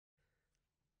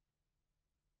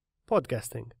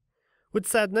podcasting. With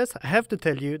sadness, I have to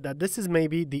tell you that this is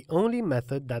maybe the only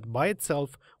method that by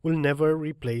itself will never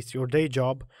replace your day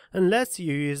job unless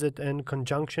you use it in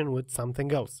conjunction with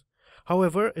something else.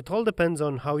 However, it all depends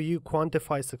on how you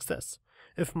quantify success.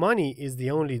 If money is the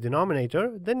only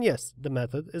denominator, then yes, the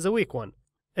method is a weak one.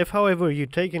 If, however, you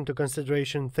take into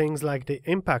consideration things like the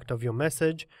impact of your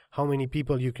message, how many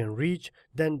people you can reach,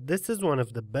 then this is one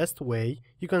of the best way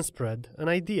you can spread an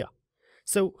idea.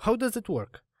 So, how does it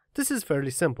work? This is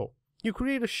fairly simple. You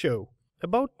create a show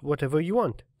about whatever you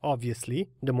want. Obviously,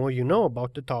 the more you know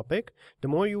about the topic, the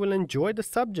more you will enjoy the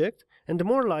subject and the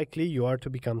more likely you are to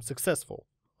become successful.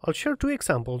 I'll share 2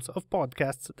 examples of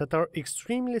podcasts that are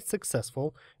extremely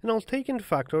successful, and I'll take into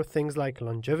factor things like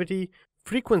longevity,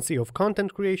 frequency of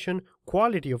content creation,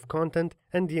 quality of content,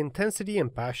 and the intensity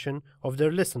and passion of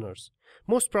their listeners.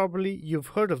 Most probably you've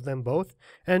heard of them both,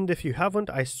 and if you haven't,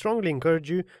 I strongly encourage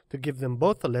you to give them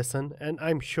both a listen, and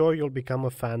I'm sure you'll become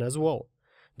a fan as well.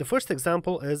 The first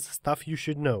example is Stuff You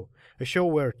Should Know, a show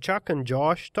where Chuck and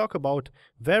Josh talk about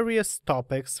various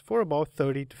topics for about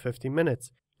 30 to 50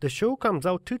 minutes. The show comes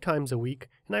out 2 times a week,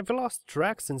 and I've lost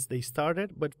track since they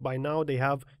started, but by now they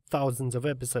have thousands of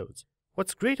episodes.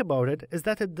 What's great about it is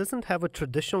that it doesn't have a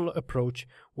traditional approach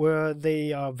where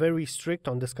they are very strict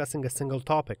on discussing a single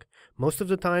topic. Most of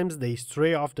the times they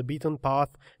stray off the beaten path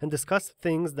and discuss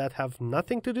things that have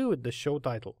nothing to do with the show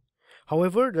title.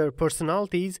 However, their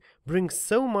personalities bring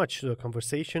so much to the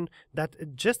conversation that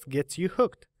it just gets you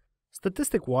hooked.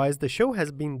 Statistic-wise, the show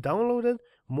has been downloaded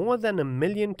more than 1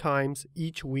 million times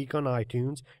each week on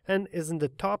iTunes and is in the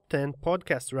top 10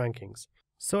 podcast rankings.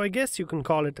 So I guess you can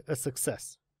call it a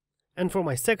success. And for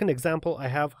my second example, I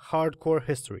have Hardcore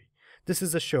History. This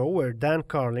is a show where Dan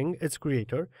Carling, its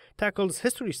creator, tackles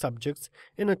history subjects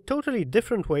in a totally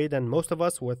different way than most of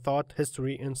us were taught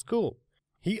history in school.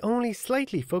 He only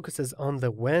slightly focuses on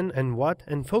the when and what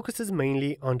and focuses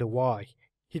mainly on the why.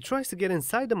 He tries to get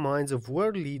inside the minds of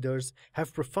world leaders,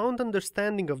 have profound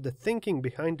understanding of the thinking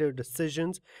behind their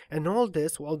decisions, and all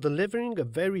this while delivering a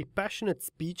very passionate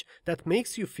speech that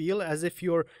makes you feel as if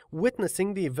you're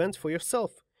witnessing the events for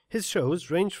yourself. His shows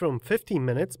range from 15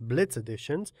 minutes blitz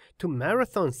editions to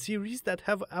marathon series that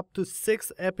have up to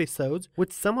 6 episodes,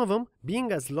 with some of them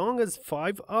being as long as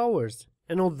 5 hours.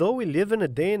 And although we live in a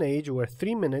day and age where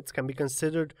 3 minutes can be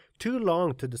considered too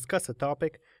long to discuss a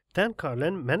topic, Dan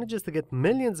Carlin manages to get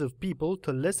millions of people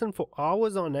to listen for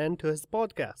hours on end to his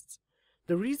podcasts.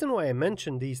 The reason why I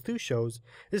mention these 2 shows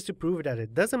is to prove that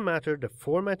it doesn't matter the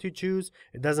format you choose,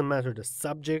 it doesn't matter the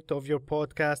subject of your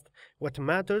podcast. What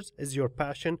matters is your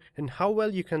passion and how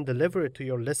well you can deliver it to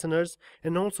your listeners,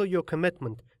 and also your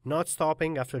commitment, not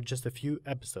stopping after just a few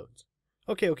episodes.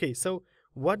 Okay, so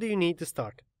what do you need to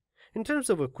start? In terms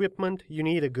of equipment, you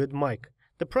need a good mic.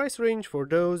 The price range for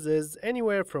those is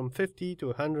anywhere from $50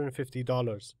 to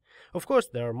 $150. Of course,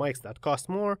 there are mics that cost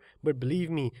more, but believe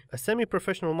me, a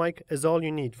semi-professional mic is all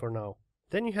you need for now.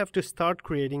 Then you have to start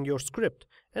creating your script,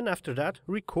 and after that,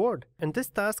 record. And this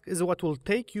task is what will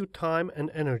take you time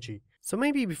and energy. So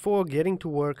maybe before getting to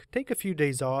work, take a few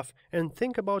days off and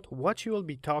think about what you will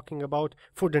be talking about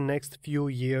for the next few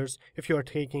years if you are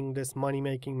taking this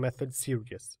money-making method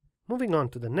serious. Moving on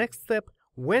to the next step,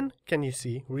 when can you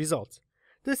see results?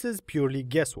 This is purely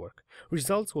guesswork.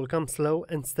 Results will come slow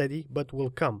and steady, but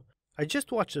will come. I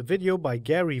just watched a video by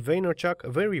Gary Vaynerchuk, a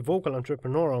very vocal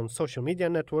entrepreneur on social media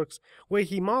networks, where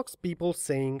he mocks people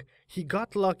saying he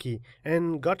got lucky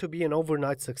and got to be an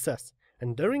overnight success.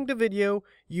 And during the video,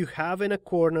 you have in a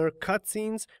corner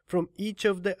cutscenes from each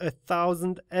of the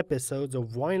 1,000 episodes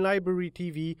of Wine Library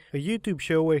TV, a YouTube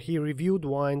show where he reviewed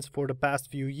wines for the past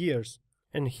few years.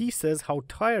 And he says how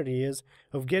tired he is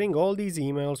of getting all these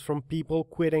emails from people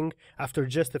quitting after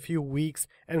just a few weeks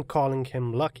and calling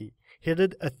him lucky. He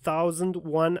did 1,000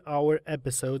 one-hour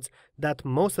episodes that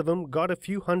most of them got a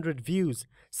few hundred views,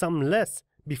 some less,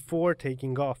 before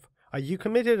taking off. Are you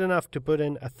committed enough to put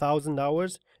in 1,000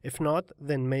 hours? If not,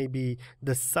 then maybe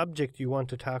the subject you want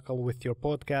to tackle with your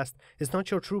podcast is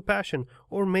not your true passion,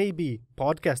 or maybe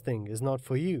podcasting is not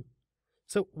for you.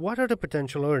 So what are the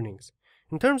potential earnings?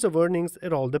 In terms of earnings,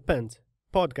 it all depends.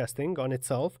 Podcasting on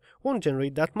itself won't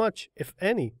generate that much, if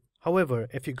any. However,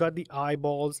 if you got the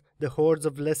eyeballs, the hordes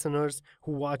of listeners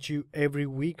who watch you every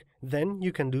week, then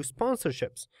you can do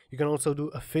sponsorships. You can also do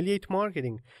affiliate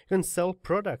marketing. You can sell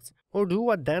products, or do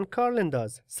what Dan Carlin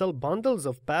does, sell bundles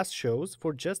of past shows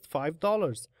for just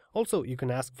 $5. Also, you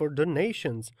can ask for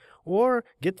donations, or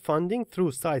get funding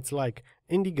through sites like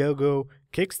Indiegogo,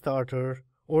 Kickstarter,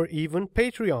 or even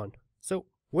Patreon. So,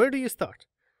 where do you start?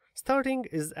 Starting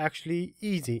is actually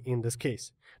easy in this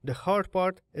case. The hard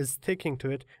part is sticking to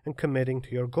it and committing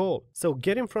to your goal. So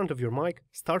get in front of your mic,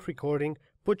 start recording,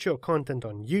 put your content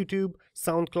on YouTube,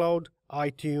 SoundCloud,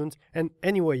 iTunes, and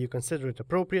anywhere you consider it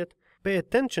appropriate. Pay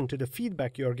attention to the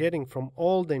feedback you are getting from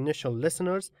all the initial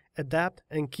listeners, adapt,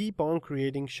 and keep on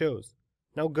creating shows.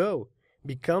 Now go,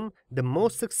 become the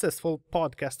most successful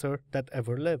podcaster that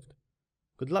ever lived.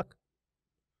 Good luck.